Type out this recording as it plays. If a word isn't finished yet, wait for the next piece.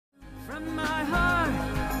From my heart,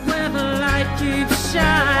 where the light keeps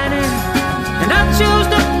shining, and I choose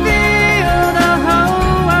to feel the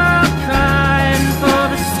whole world crying for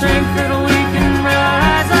the strength that we can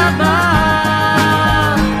rise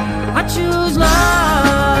above. I choose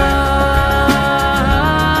love.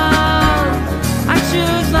 I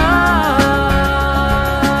choose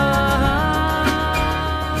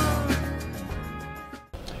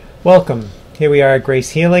love. Welcome. Here we are at Grace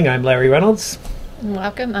Healing. I'm Larry Reynolds.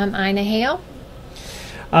 Welcome. I'm Ina Hale.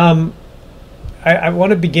 I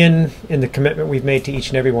want to begin in the commitment we've made to each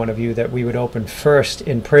and every one of you that we would open first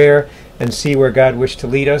in prayer and see where God wished to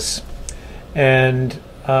lead us, and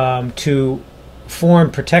to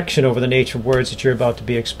form protection over the nature of words that you're about to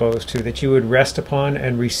be exposed to, that you would rest upon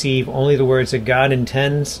and receive only the words that God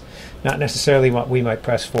intends, not necessarily what we might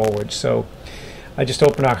press forward. So I just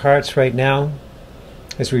open our hearts right now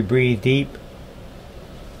as we breathe deep.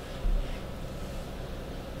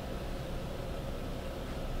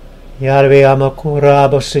 Yarve amakura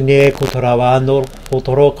bosine kutoravando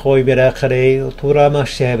utoroko iberakare turama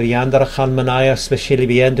shebriandar khanmanaya specially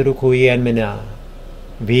biandru kuyen mena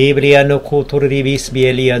vibriano kutorivis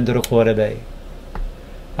bieli andru korebe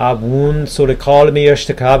abun sole kalmi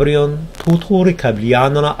yashtakabrion tutori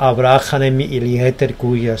kabliana avrachanemi ilieter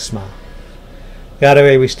kuyasma.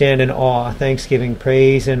 Yahweh, we stand in awe, thanksgiving,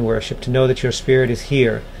 praise, and worship to know that your Spirit is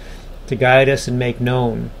here to guide us and make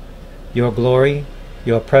known your glory,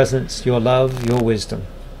 your presence, your love, your wisdom.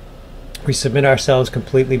 We submit ourselves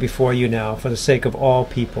completely before you now for the sake of all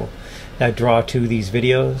people that draw to these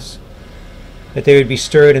videos, that they would be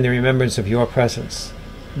stirred in the remembrance of your presence,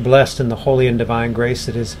 blessed in the holy and divine grace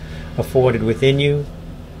that is afforded within you,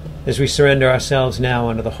 as we surrender ourselves now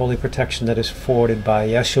under the holy protection that is afforded by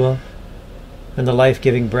Yeshua and the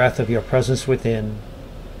life-giving breath of your presence within.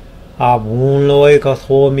 Abun loy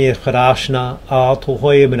kathomi khrashna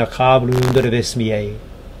atuhoy menakablunder besmiye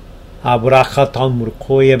abrakatamur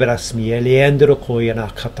koye berasmiye leandro koye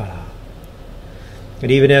nakatara. And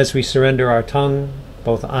even as we surrender our tongue,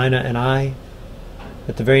 both Ina and I,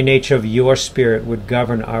 that the very nature of your Spirit would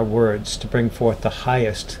govern our words to bring forth the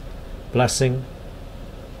highest blessing,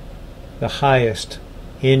 the highest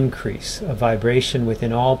increase of vibration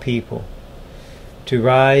within all people, to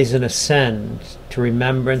rise and ascend to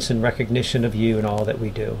remembrance and recognition of you in all that we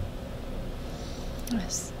do.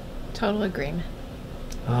 Yes. Total agreement.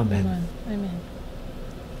 Amen. Amen.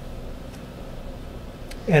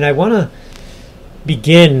 And I want to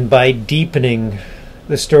begin by deepening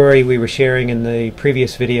the story we were sharing in the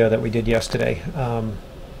previous video that we did yesterday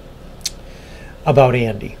about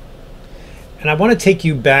Andy. And I want to take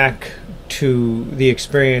you back to the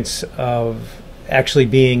experience of actually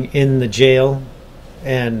being in the jail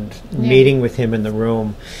and meeting with him in the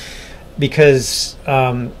room, because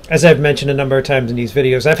as I've mentioned a number of times in these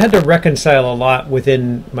videos, I've had to reconcile a lot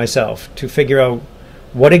within myself to figure out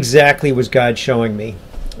what exactly was God showing me,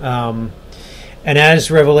 and as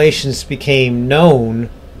revelations became known,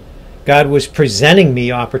 God was presenting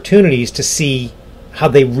me opportunities to see how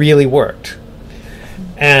they really worked.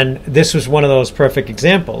 And this was one of those perfect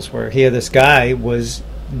examples where here this guy was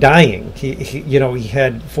dying. He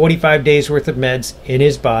had 45 days worth of meds in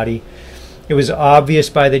his body. It was obvious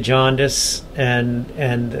by the jaundice and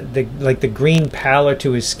the green pallor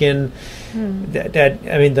to his skin.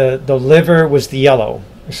 The liver was the yellow,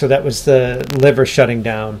 so that was the liver shutting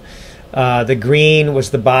down. The green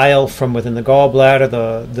was the bile from within the gallbladder,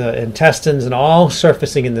 the intestines, and all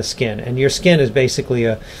surfacing in the skin. And your skin is basically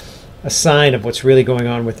a sign of what's really going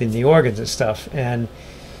on within the organs and stuff. And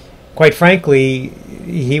quite frankly,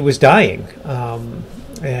 he was dying.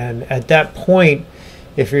 And at that point,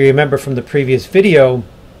 if you remember from the previous video,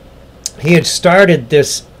 he had started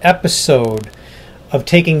this episode of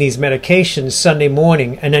taking these medications Sunday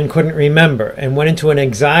morning and then couldn't remember and went into an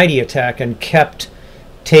anxiety attack and kept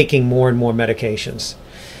taking more and more medications.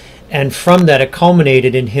 And from that, it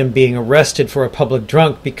culminated in him being arrested for a public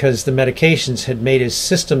drunk because the medications had made his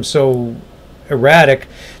system so erratic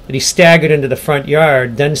that he staggered into the front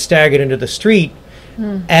yard, then staggered into the street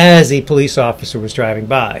as a police officer was driving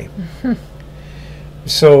by.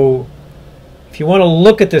 So if you want to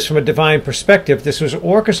look at this from a divine perspective, this was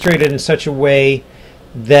orchestrated in such a way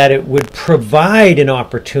that it would provide an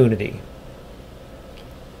opportunity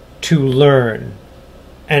to learn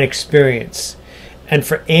and experience, and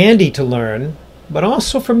for Andy to learn, but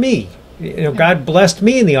also for me. God blessed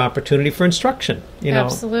me in the opportunity for instruction.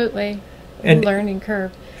 Absolutely. And learning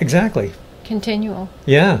curve. Exactly. Continual.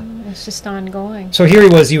 Yeah. It's just ongoing. So here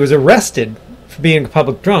he was arrested for being a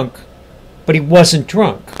public drunk, but he wasn't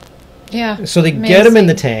drunk. Yeah. So they get him in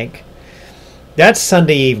the tank. That's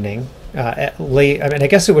Sunday evening. late. I mean, I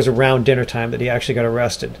guess it was around dinner time that he actually got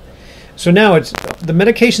arrested. So now the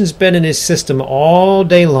medication's been in his system all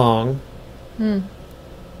day long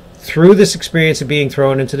through this experience of being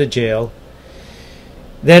thrown into the jail.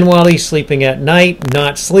 Then while he's sleeping at night,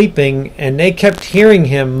 not sleeping, and they kept hearing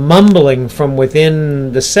him mumbling from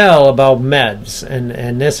within the cell about meds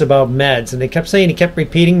and this about meds. And they kept saying, he kept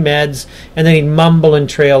repeating meds, and then he'd mumble and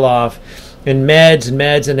trail off. And meds and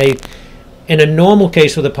meds, and they, in a normal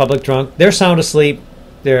case with a public drunk, they're sound asleep,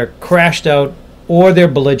 they're crashed out, or they're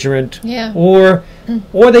belligerent, or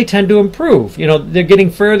they tend to improve. You know, they're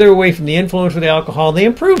getting further away from the influence of the alcohol, and they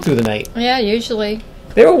improve through the night. Yeah, usually.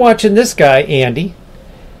 They were watching this guy, Andy,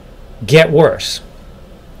 get worse.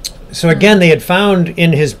 So again, they had found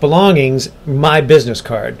in his belongings my business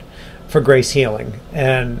card for Grace Healing,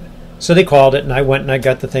 and so they called it, and I went and I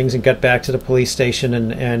got the things and got back to the police station,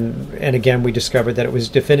 and again we discovered that it was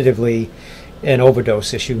definitively an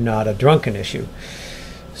overdose issue, not a drunken issue.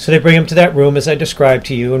 So they bring him to that room as I described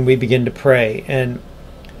to you, and we begin to pray. And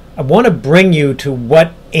I want to bring you to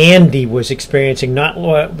what Andy was experiencing,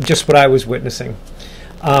 not just what I was witnessing,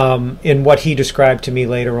 in what he described to me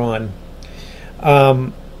later on.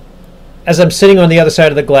 As I'm sitting on the other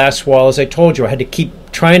side of the glass wall, as I told you, I had to keep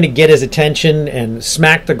trying to get his attention and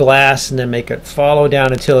smack the glass and then make it follow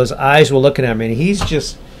down until his eyes were looking at me. And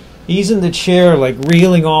he's in the chair, like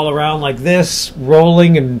reeling all around like this,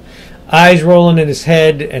 rolling and eyes rolling in his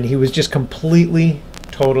head, and he was just completely,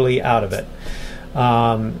 totally out of it.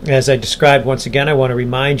 As I described once again, I want to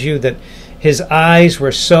remind you that his eyes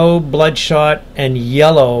were so bloodshot and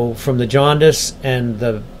yellow from the jaundice and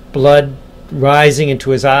the blood rising into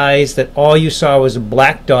his eyes that all you saw was a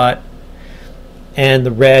black dot and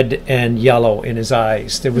the red and yellow in his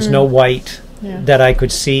eyes. There was no white that I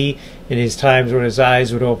could see in his times when his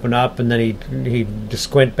eyes would open up and then he'd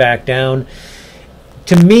squint back down.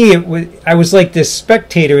 To me, I was like this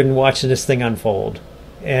spectator in watching this thing unfold,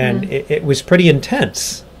 and it was pretty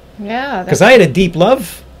intense. Yeah. Because I had a deep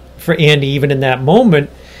love for Andy even in that moment,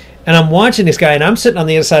 and I'm watching this guy, and I'm sitting on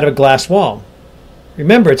the other side of a glass wall.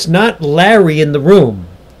 Remember, it's not Larry in the room.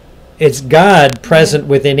 It's God present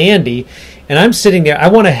within Andy, and I'm sitting there. I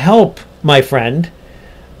want to help my friend,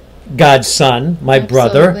 God's son, my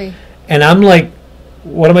brother, and I'm like,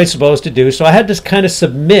 what am I supposed to do? So I had to kind of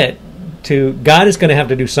submit to, God is going to have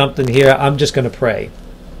to do something here. I'm just going to pray.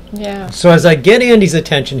 Yeah. So as I get Andy's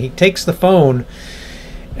attention, he takes the phone,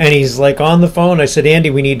 and he's like on the phone. I said,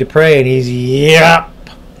 Andy, we need to pray. And he's, yep.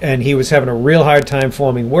 And he was having a real hard time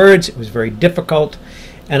forming words. It was very difficult.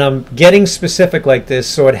 And I'm getting specific like this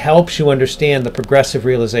so it helps you understand the progressive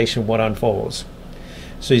realization of what unfolds.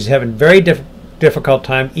 So he's having very difficult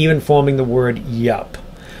time even forming the word yup.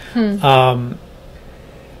 But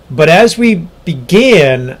as we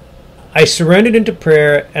began, I surrendered into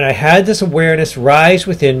prayer, and I had this awareness rise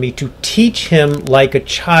within me to teach him like a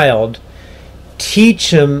child,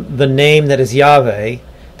 teach him the name that is Yahweh,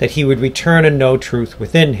 that he would return and know truth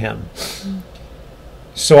within him.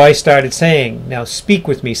 So I started saying, now speak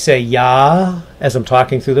with me, say Yah, as I'm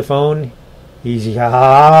talking through the phone. He's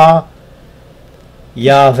Yah,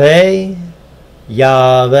 Yahweh,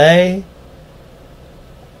 Yahweh.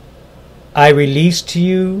 I release to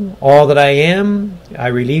you all that I am. I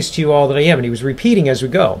release to you all that I am. And he was repeating as we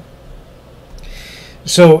go.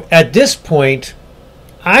 So at this point,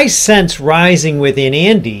 I sense rising within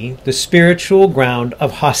Andy the spiritual ground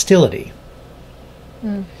of hostility.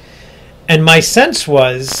 And my sense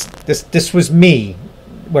was, this was me,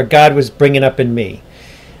 what God was bringing up in me.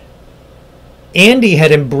 Andy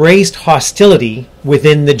had embraced hostility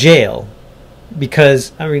within the jail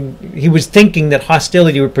because, I mean, he was thinking that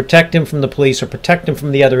hostility would protect him from the police or protect him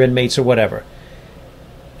from the other inmates or whatever.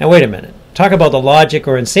 Now, wait a minute. Talk about the logic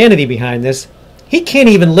or insanity behind this. He can't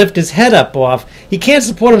even lift his head up off. He can't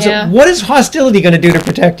support himself. Yeah. What is hostility going to do to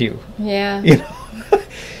protect you? Yeah. You know?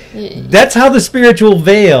 That's how the spiritual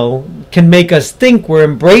veil can make us think we're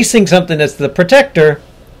embracing something that's the protector,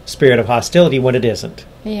 spirit of hostility, when it isn't.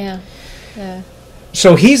 Yeah. Yeah.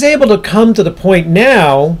 So he's able to come to the point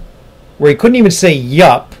now where he couldn't even say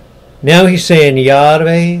yup. Now he's saying,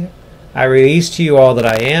 Yahweh, I release to you all that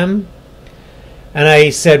I am. And I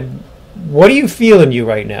said, what do you feel in you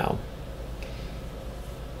right now?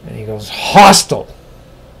 And he goes, hostile.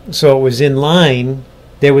 So it was in line.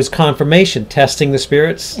 There was confirmation, testing the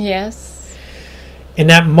spirits. Yes. In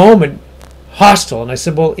that moment, hostile. And I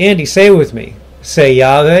said, well, Andy, say it with me. Say,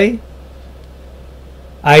 Yahweh,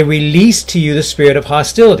 I release to you the spirit of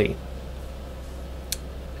hostility.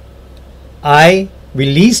 I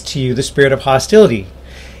release to you the spirit of hostility.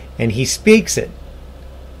 And he speaks it.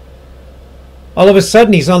 all of a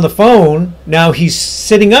sudden he's on the phone. Now he's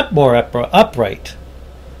sitting up more upright.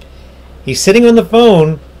 He's sitting on the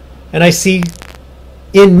phone, and I see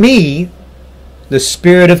in me the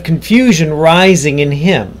spirit of confusion rising in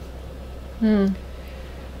him.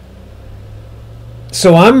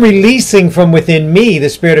 So I'm releasing from within me the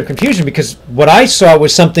spirit of confusion, because what I saw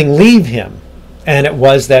was something leave him, and it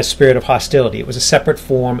was that spirit of hostility. It was a separate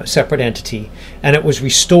form, a separate entity, and it was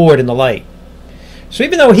restored in the light. So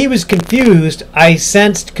even though he was confused, I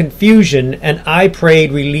sensed confusion, and I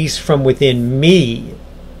prayed release from within me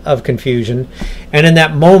of confusion. And in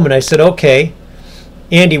that moment I said, okay,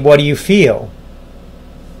 Andy, what do you feel?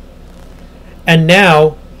 And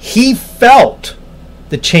now he felt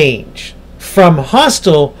the change from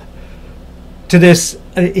hostile to this.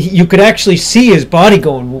 You could actually see his body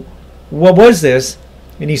going, what was this?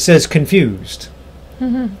 And he says, confused.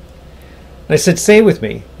 And I said, say with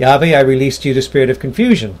me, Yahweh, I released you the spirit of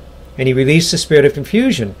confusion. And he released the spirit of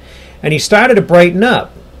confusion. And he started to brighten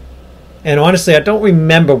up. And honestly, I don't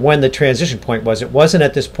remember when the transition point was. It wasn't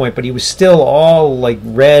at this point, but he was still all like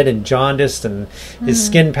red and jaundiced, and his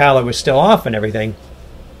skin pallor was still off and everything.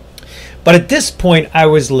 But at this point, I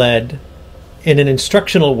was led in an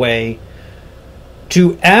instructional way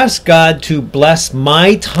to ask God to bless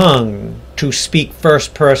my tongue to speak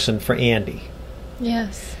first person for Andy.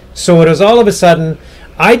 Yes. So it was all of a sudden,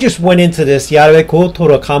 I just went into this,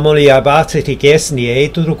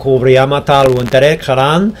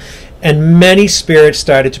 and many spirits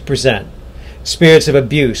started to present. Spirits of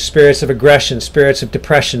abuse, spirits of aggression, spirits of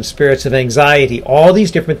depression, spirits of anxiety, all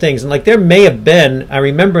these different things. And like there may have been, I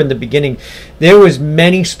remember in the beginning, there was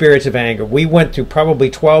many spirits of anger. We went through probably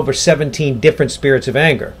 12 or 17 different spirits of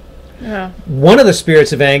anger. Yeah. One of the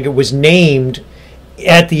spirits of anger was named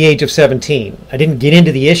at the age of 17. I didn't get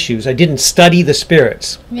into the issues. I didn't study the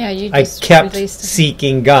spirits. Yeah, you I just kept released it.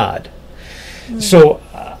 seeking God. So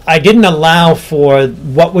I didn't allow for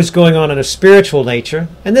what was going on in a spiritual nature.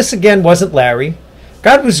 And this, again, wasn't Larry.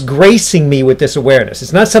 God was gracing me with this awareness.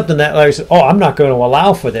 It's not something that Larry said, oh, I'm not going to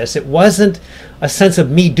allow for this. It wasn't a sense of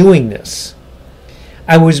me doing this.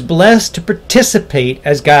 I was blessed to participate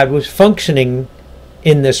as God was functioning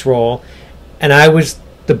in this role, and I was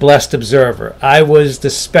the blessed observer. I was the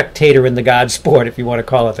spectator in the God sport, if you want to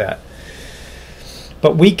call it that.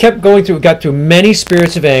 But we kept going through, got through many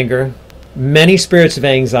spirits of anger, many spirits of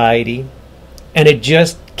anxiety, and it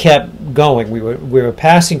just kept going. We were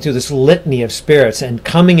passing through this litany of spirits and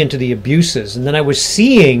coming into the abuses, and then I was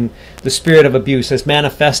seeing the spirit of abuse as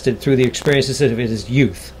manifested through the experiences of his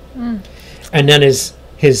youth, and then his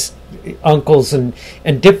uncles and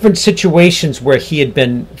different situations where he had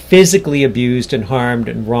been physically abused and harmed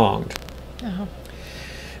and wronged.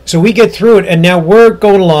 So we get through it, and now we're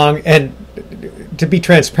going along, and to be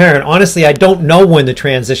transparent, honestly, I don't know when the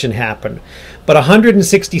transition happened, but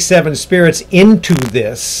 167 spirits into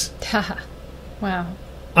this, Wow.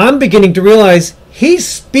 I'm beginning to realize he's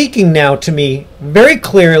speaking now to me very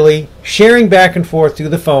clearly, sharing back and forth through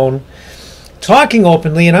the phone, talking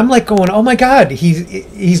openly, and I'm like going, oh my God,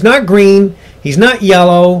 he's not green, he's not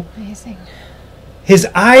yellow. Amazing. His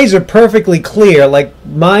eyes are perfectly clear, like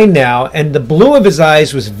mine now, and the blue of his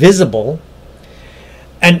eyes was visible.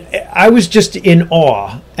 And I was just in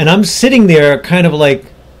awe. And I'm sitting there kind of like,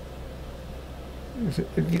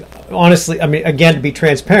 honestly, I mean, again, to be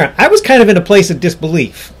transparent, I was kind of in a place of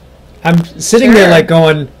disbelief. I'm sitting there like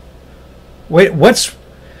going, wait, what's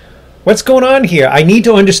going on here? I need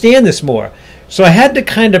to understand this more. So I had to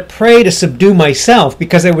kind of pray to subdue myself,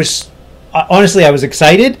 because I was, honestly, I was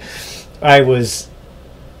excited. I was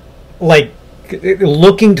like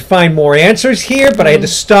looking to find more answers here, but I had to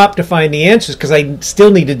stop to find the answers because I still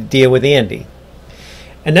needed to deal with Andy.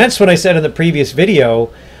 And that's what I said in the previous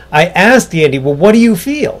video. I asked Andy, well, what do you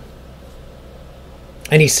feel?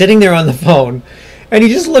 And he's sitting there on the phone, and he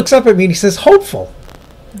just looks up at me and he says, hopeful.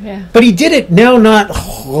 Yeah. But he did it now, not,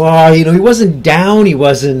 he wasn't down, he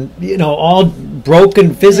wasn't, all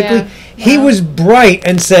broken physically. Yeah. He was bright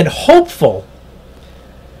and said, hopeful.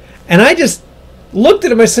 And I just looked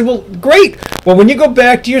at him, I said, well, great. Well, when you go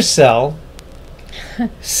back to your cell,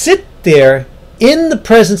 sit there in the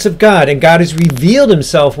presence of God, and God has revealed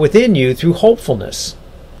himself within you through hopefulness.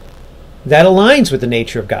 That aligns with the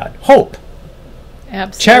nature of God. Hope,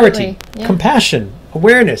 Absolutely. charity, Yeah. compassion,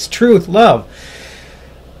 awareness, truth, love.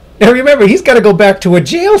 Now remember, he's got to go back to a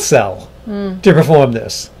jail cell to perform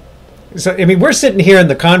this. So, I mean, we're sitting here in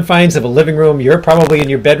the confines of a living room. You're probably in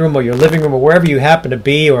your bedroom or your living room or wherever you happen to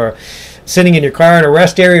be, or sitting in your car in a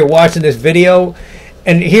rest area watching this video.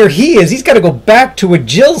 And here he is. He's got to go back to a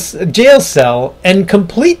jail cell and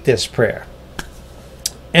complete this prayer.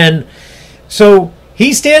 And so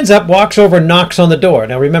He stands up, walks over, and knocks on the door.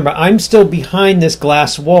 Now remember, I'm still behind this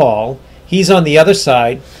glass wall. He's on the other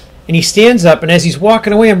side. And he stands up, and as he's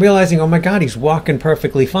walking away, I'm realizing, oh my God, he's walking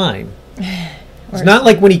perfectly fine. It's not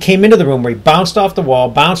like when he came into the room where he bounced off the wall,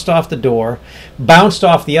 bounced off the door, bounced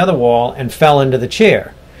off the other wall, and fell into the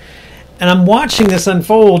chair. And I'm watching this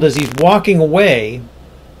unfold as he's walking away,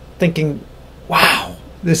 thinking, wow,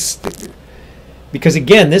 this... Because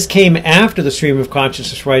again, this came after the stream of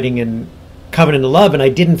consciousness writing in Covenant of Love, and I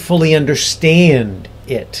didn't fully understand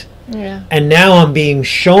it. Yeah. And now I'm being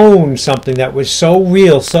shown something that was so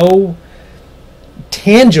real, so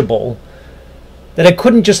tangible, that I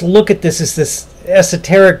couldn't just look at this as this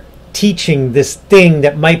esoteric teaching, this thing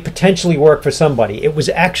that might potentially work for somebody. It was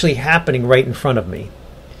actually happening right in front of me.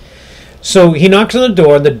 So he knocks on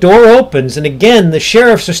the door opens, and again the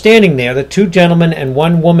sheriffs are standing there, the two gentlemen and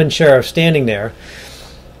one woman sheriff standing there,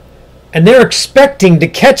 and they're expecting to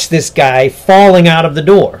catch this guy falling out of the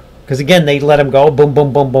door. Because again, they let him go, boom,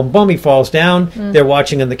 boom, boom, boom, boom, he falls down. They're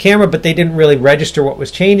watching on the camera, but they didn't really register what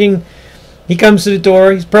was changing. He comes to the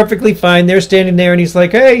door, he's perfectly fine, they're standing there, and he's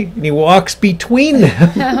like, hey, and he walks between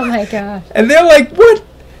them. Oh my God. And they're like, what?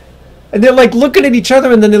 And they're like looking at each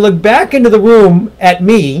other, and then they look back into the room at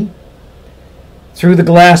me, through the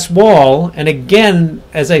glass wall, and again,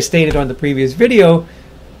 as I stated on the previous video,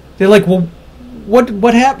 they're like, well,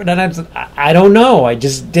 what happened? And I'm like, I don't know. I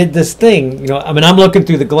just did this thing. You know, I mean, I'm looking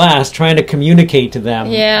through the glass trying to communicate to them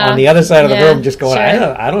on the other side of the room, just going,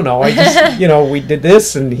 sure. I don't know. I just, we did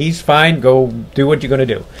this, and he's fine. Go do what you're going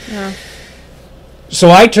to do. Yeah.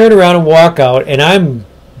 So I turn around and walk out, and I'm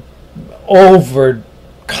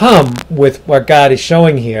overcome with what God is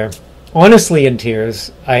showing here. Honestly, in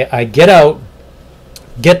tears. I get out,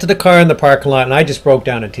 get to the car in the parking lot, and I just broke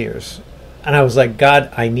down in tears. And I was like,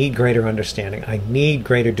 God, I need greater understanding. I need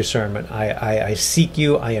greater discernment. I seek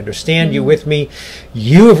you. I understand you with me.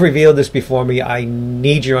 You have revealed this before me. I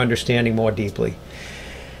need your understanding more deeply.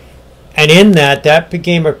 And in that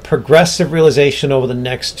became a progressive realization over the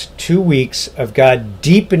next 2 weeks of God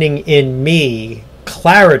deepening in me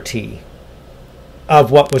clarity of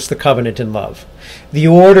what was the covenant in love. The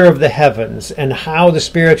order of the heavens and how the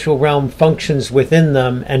spiritual realm functions within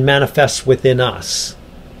them and manifests within us.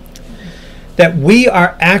 That we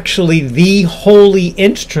are actually the holy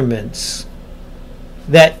instruments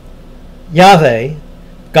that Yahweh,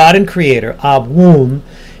 God and Creator, Abun,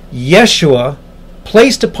 Yeshua,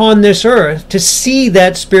 placed upon this earth to see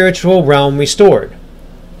that spiritual realm restored.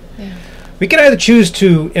 Yeah. We can either choose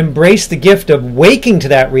to embrace the gift of waking to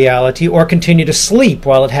that reality or continue to sleep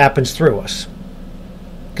while it happens through us.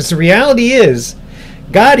 Because the reality is,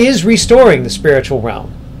 God is restoring the spiritual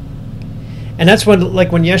realm. And that's when,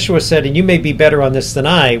 like when Yeshua said, and you may be better on this than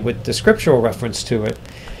I with the scriptural reference to it,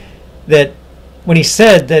 that when he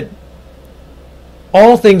said that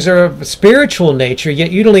all things are of a spiritual nature,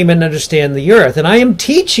 yet you don't even understand the earth. And I am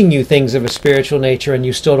teaching you things of a spiritual nature, and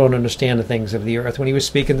you still don't understand the things of the earth, when he was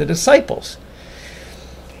speaking to the disciples.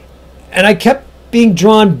 And I kept being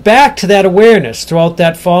drawn back to that awareness throughout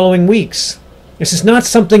that following weeks. This is not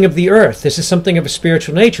something of the earth. This is something of a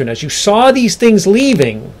spiritual nature. And as you saw these things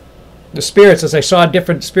leaving, the spirits, as I saw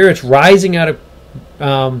different spirits rising out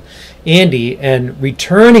of Andy and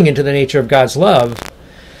returning into the nature of God's love,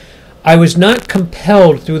 I was not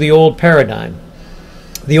compelled through the old paradigm.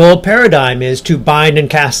 The old paradigm is to bind and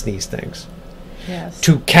cast these things. Yes.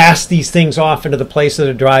 To cast these things off into the place of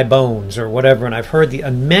the dry bones or whatever. And I've heard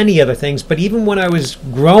many other things. But even when I was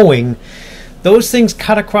growing, those things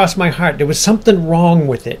cut across my heart. There was something wrong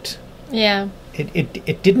with it. Yeah.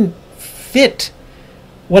 It didn't fit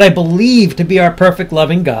what I believe to be our perfect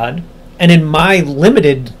loving God, and in my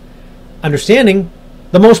limited understanding,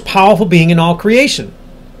 the most powerful being in all creation.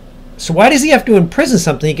 So why does he have to imprison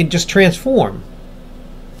something he can just transform?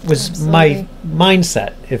 Was Absolutely. my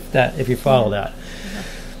mindset, if you follow that. Yeah.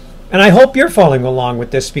 And I hope you're following along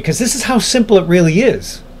with this, because this is how simple it really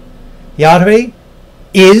is. Yahweh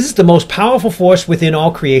is the most powerful force within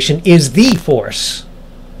all creation, is the force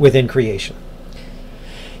within creation.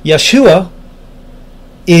 Yeshua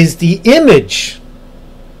is the image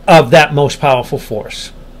of that most powerful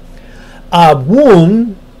force.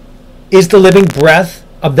 Abun is the living breath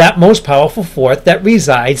of that most powerful force that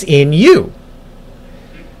resides in you.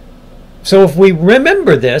 So if we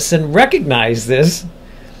remember this and recognize this,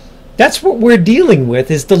 that's what we're dealing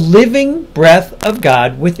with, is the living breath of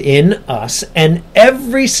God within us, and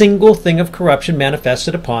every single thing of corruption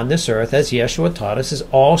manifested upon this earth, as Yeshua taught us, is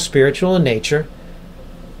all spiritual in nature.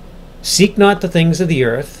 Seek not the things of the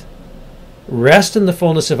earth, rest in the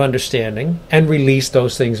fullness of understanding, and release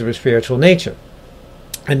those things of a spiritual nature.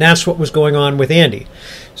 And that's what was going on with Andy.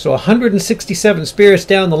 So 167 spirits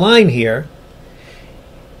down the line here,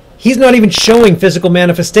 he's not even showing physical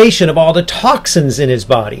manifestation of all the toxins in his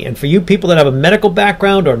body. And for you people that have a medical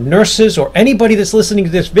background or nurses or anybody that's listening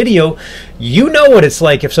to this video, you know what it's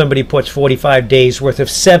like if somebody puts 45 days worth of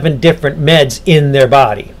 7 different meds in their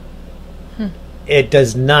body. It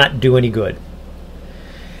does not do any good.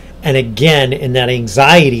 And again, in that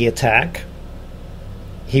anxiety attack,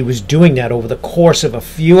 he was doing that over the course of a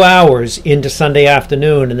few hours into Sunday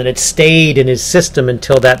afternoon, and then it stayed in his system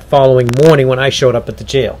until that following morning when I showed up at the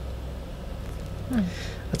jail.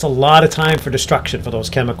 That's a lot of time for destruction for those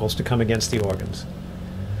chemicals to come against the organs.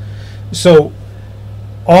 So,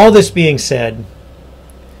 all this being said,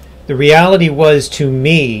 the reality was to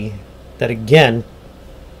me that, again,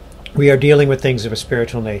 we are dealing with things of a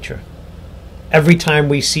spiritual nature. Every time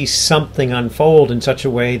we see something unfold in such a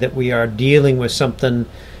way that we are dealing with something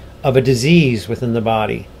of a disease within the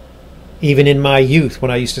body. Even in my youth, when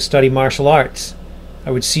I used to study martial arts,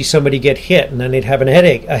 I would see somebody get hit and then they'd have a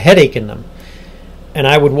headache in them. And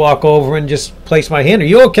I would walk over and just place my hand, "Are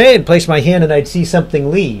you okay?" and place my hand, and I'd see something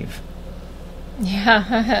leave.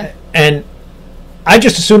 Yeah. And I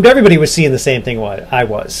just assumed everybody was seeing the same thing I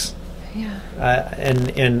was. Yeah.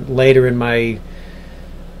 And later in my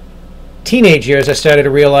teenage years, I started to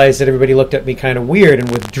realize that everybody looked at me kind of weird and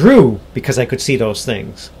withdrew because I could see those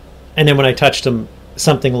things. And then when I touched them,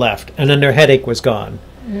 something left, and then their headache was gone.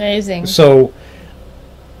 Amazing. So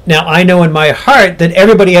now I know in my heart that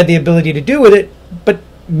everybody had the ability to do with it, but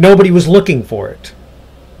nobody was looking for it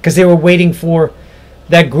because they were waiting for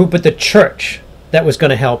that group at the church that was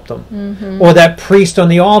going to help them, or that priest on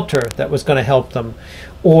the altar that was going to help them,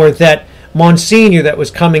 or that Monsignor that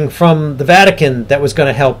was coming from the Vatican that was going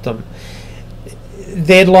to help them.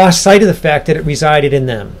 They had lost sight of the fact that it resided in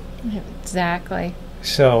them. Exactly.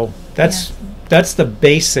 So that's the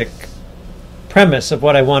basic premise of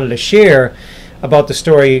what I wanted to share about the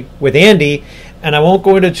story with Andy. And I won't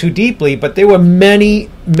go into it too deeply, but there were many,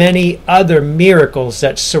 many other miracles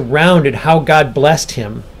that surrounded how God blessed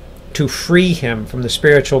him to free him from the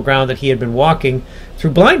spiritual ground that he had been walking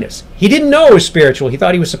through blindness. He didn't know it was spiritual. He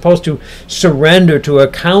thought he was supposed to surrender to a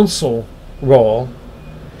counsel role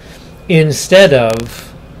instead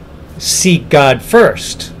of seek God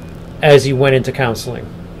first as he went into counseling.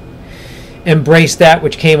 Embrace that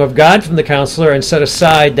which came of God from the counselor and set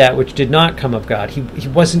aside that which did not come of God. He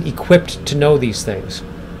wasn't equipped to know these things.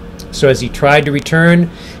 So as he tried to return,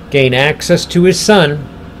 gain access to his son,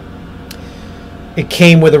 it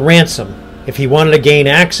came with a ransom. If he wanted to gain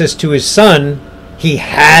access to his son, he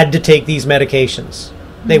had to take these medications.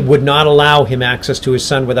 They would not allow him access to his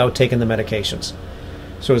son without taking the medications.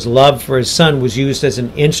 So his love for his son was used as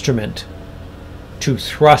an instrument to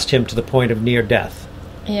thrust him to the point of near death.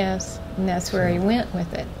 Yes, and that's where he went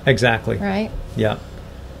with it, Exactly. right? Yeah.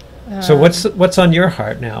 So what's on your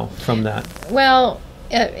heart now from that? Well,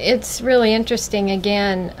 it's really interesting,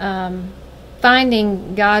 again,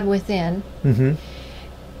 finding God within. Mm-hmm.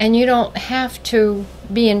 And you don't have to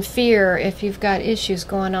be in fear if you've got issues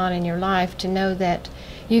going on in your life to know that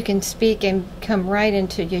you can speak and come right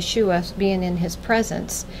into Yeshua, being in his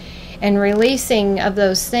presence. And releasing of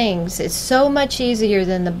those things is so much easier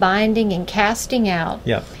than the binding and casting out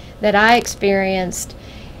that I experienced.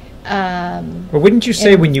 Or wouldn't you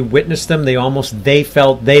say when you witnessed them, they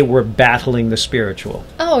felt they were battling the spiritual?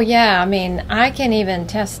 Oh, yeah. I mean, I can even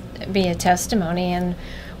be a testimony and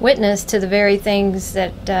witness to the very things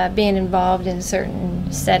that being involved in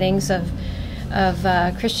certain settings of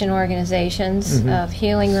Christian organizations, of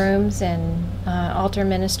healing rooms and altar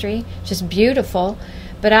ministry, just beautiful.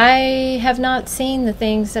 But I have not seen the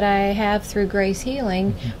things that I have through Grace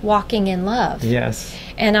Healing, walking in love. Yes.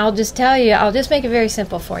 And I'll just tell you, I'll just make it very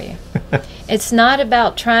simple for you. It's not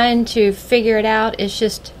about trying to figure it out, it's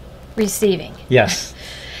just receiving. Yes.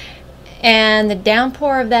 And the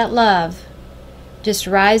downpour of that love just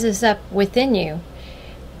rises up within you.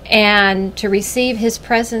 And to receive his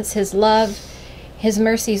presence, his love, his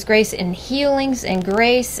mercy, his grace, and healings and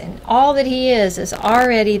grace, and all that he is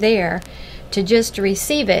already there. To just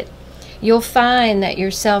receive it, you'll find that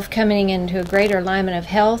yourself coming into a greater alignment of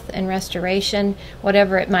health and restoration,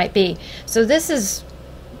 whatever it might be. So this is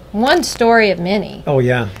one story of many. Oh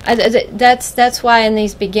yeah. That's why in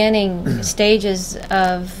these beginning stages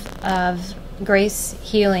of Grace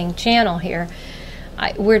Healing channel here,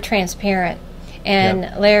 we're transparent.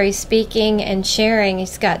 And Larry's speaking and sharing.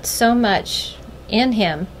 He's got so much in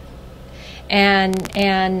him. And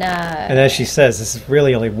as she says, this is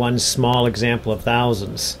really only one small example of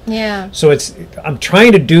thousands. Yeah. So I'm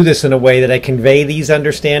trying to do this in a way that I convey these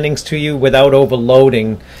understandings to you without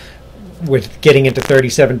overloading with getting into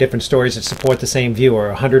 37 different stories that support the same view, or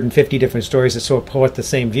 150 different stories that support the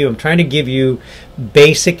same view. I'm trying to give you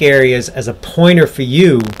basic areas as a pointer for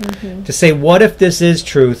you to say, what if this is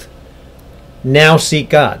truth? Now seek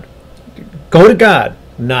God. Go to God,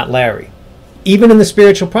 not Larry. Even in the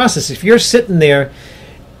spiritual process, if you're sitting there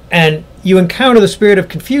and you encounter the spirit of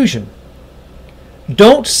confusion,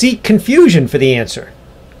 don't seek confusion for the answer.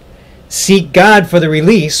 Seek God for the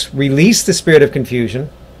release. Release the spirit of confusion.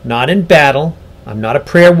 Not in battle. I'm not a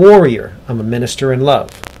prayer warrior. I'm a minister in love.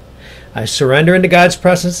 I surrender into God's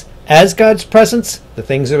presence. As God's presence, the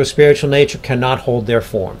things of a spiritual nature cannot hold their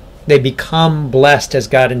form. They become blessed as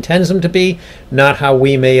God intends them to be, not how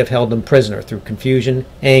we may have held them prisoner through confusion,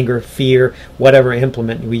 anger, fear, whatever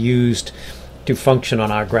implement we used to function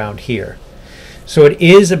on our ground here. So it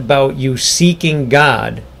is about you seeking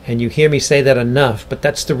God, and you hear me say that enough, but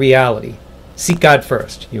that's the reality. Seek God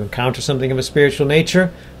first. You encounter something of a spiritual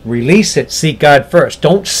nature, release it, seek God first.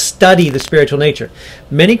 Don't study the spiritual nature.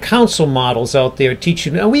 Many counsel models out there teach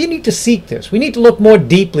you, no, we need to seek this. We need to look more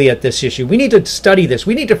deeply at this issue. We need to study this.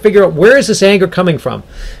 We need to figure out, where is this anger coming from?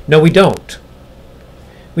 No, we don't.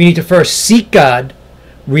 We need to first seek God,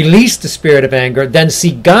 release the spirit of anger, then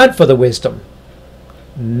seek God for the wisdom.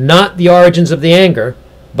 Not the origins of the anger,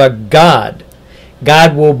 but God.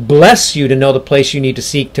 God will bless you to know the place you need to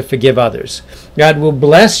seek to forgive others. God will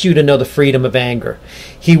bless you to know the freedom of anger.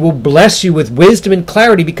 He will bless you with wisdom and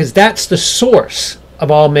clarity, because that's the source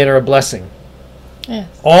of all manner of blessing. Yes.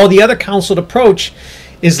 All the other counseled approach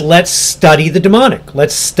is, let's study the demonic.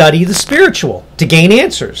 Let's study the spiritual to gain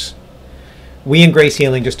answers. We in Grace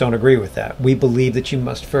Healing just don't agree with that. We believe that you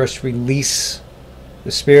must first release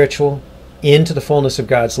the spiritual into the fullness of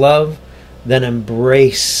God's love, then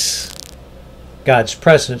embrace God's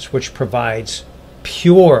presence, which provides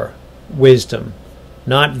pure wisdom,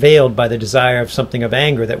 not veiled by the desire of something of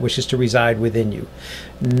anger that wishes to reside within you,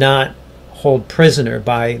 not hold prisoner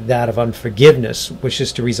by that of unforgiveness,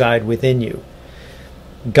 wishes to reside within you.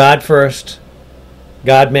 God first,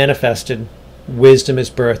 God manifested, wisdom is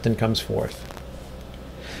birthed and comes forth.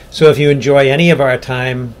 So if you enjoy any of our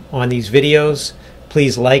time on these videos,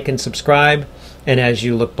 please like and subscribe. And as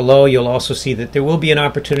you look below, you'll also see that there will be an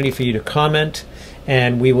opportunity for you to comment,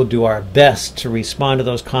 and we will do our best to respond to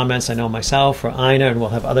those comments. I know myself or Ina, and we'll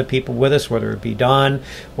have other people with us, whether it be Don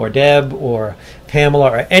or Deb or Pamela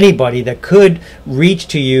or anybody that could reach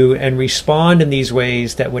to you and respond in these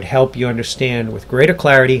ways that would help you understand with greater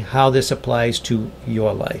clarity how this applies to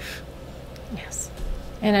your life. Yes.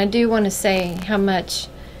 And I do want to say how much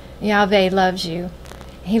Yahweh loves you.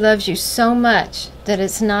 He loves you so much that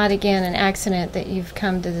it's not, again, an accident that you've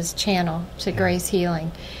come to this channel, to Grace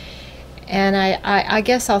Healing. And I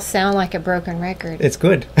guess I'll sound like a broken record. It's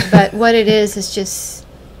good. But what it is just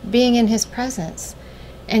being in His presence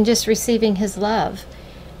and just receiving His love.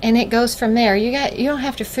 And it goes from there. You don't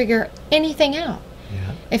have to figure anything out.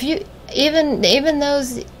 Yeah. If you even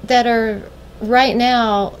those that are right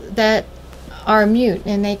now that are mute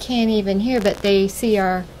and they can't even hear, but they see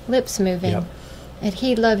our lips moving. Yep. And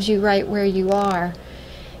He loves you right where you are.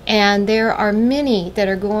 And there are many that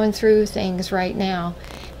are going through things right now.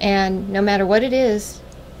 And no matter what it is,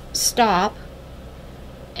 stop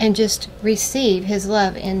and just receive His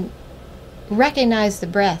love and recognize the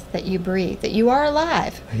breath that you breathe, that you are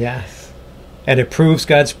alive. Yes. And it proves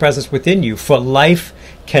God's presence within you. For life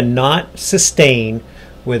cannot sustain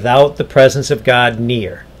without the presence of God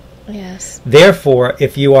near. Yes. Therefore,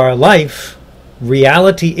 if you are alive,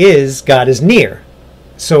 reality is God is near.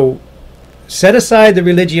 So set aside the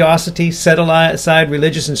religiosity, set aside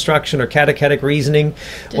religious instruction or catechetic reasoning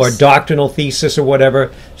or doctrinal thesis or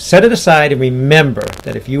whatever. Set it aside and remember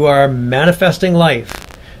that if you are manifesting life,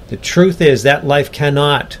 the truth is that life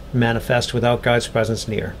cannot manifest without God's presence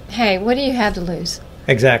near. Hey, what do you have to lose?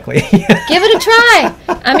 Exactly. Give it a try.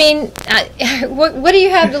 I mean, what do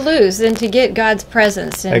you have to lose than to get God's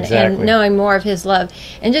presence and knowing more of His love?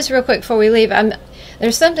 And just real quick before we leave,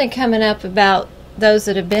 there's something coming up about those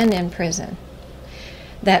that have been in prison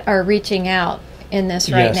that are reaching out in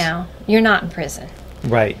this right now. You're not in prison.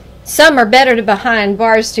 Right. Some are better to behind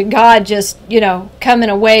bars to God, just, come in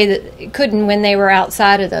a way that couldn't when they were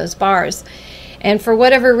outside of those bars. And for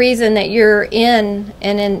whatever reason that you're in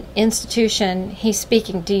an institution, He's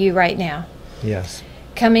speaking to you right now. Yes.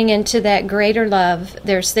 Coming into that greater love.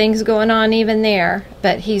 There's things going on even there,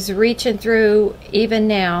 but He's reaching through even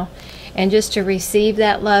now. And just to receive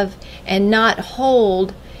that love and not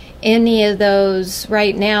hold any of those.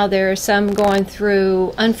 Right now, there are some going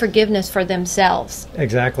through unforgiveness for themselves.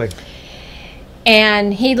 Exactly.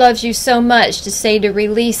 And He loves you so much to say to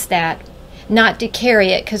release that, not to carry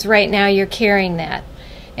it, because right now you're carrying that.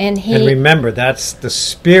 And And remember, that's the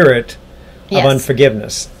spirit of Yes.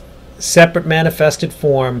 unforgiveness. Separate manifested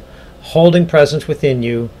form, holding presence within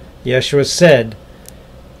you. Yeshua said,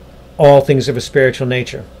 all things of a spiritual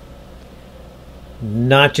nature,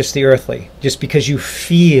 not just the earthly. Just because you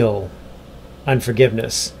feel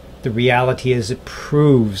unforgiveness, the reality is it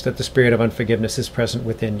proves that the spirit of unforgiveness is present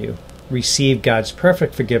within you. Receive God's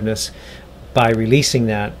perfect forgiveness by releasing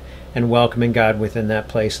that and welcoming God within that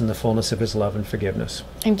place in the fullness of his love and forgiveness.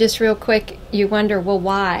 And just real quick, you wonder, well,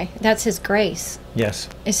 why? That's his grace. Yes.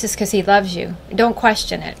 It's just because he loves you. Don't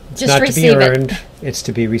question it. It's Just not to be receive earned, it. it's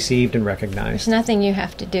to be received and There's recognized. nothing you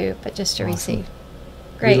have to do, but just to Awesome. receive.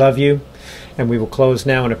 We Great. love you, and we will close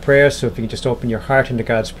now in a prayer, so if you can just open your heart into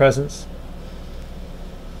God's presence.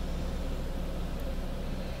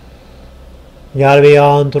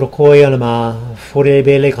 Yarbiantro koyanama,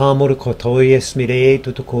 furebele kamur kotoyes mire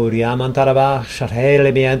tutukuriamantaraba,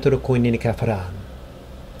 sharhele biantro kuinin kafaran.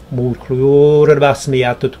 Murklur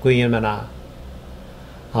basmiato tukuyamana.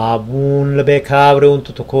 Abun lebe kabrun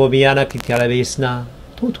tutukobiana kitarabisna,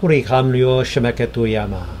 tuturi kamnyo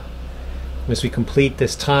shemeketuyama. As we complete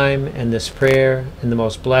this time and this prayer in the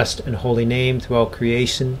most blessed and holy name throughout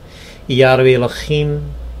creation, Yarbi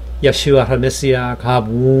Elohim, Yeshua HaMessiah,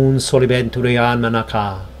 Kabun Solibenturian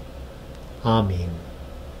Manaka. Amen.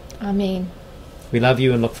 Amen. We love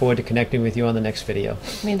you and look forward to connecting with you on the next video.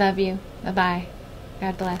 We love you. Bye-bye.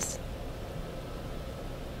 God bless.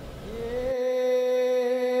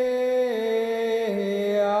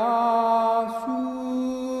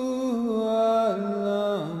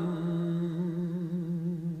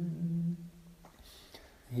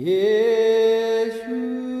 Yeah.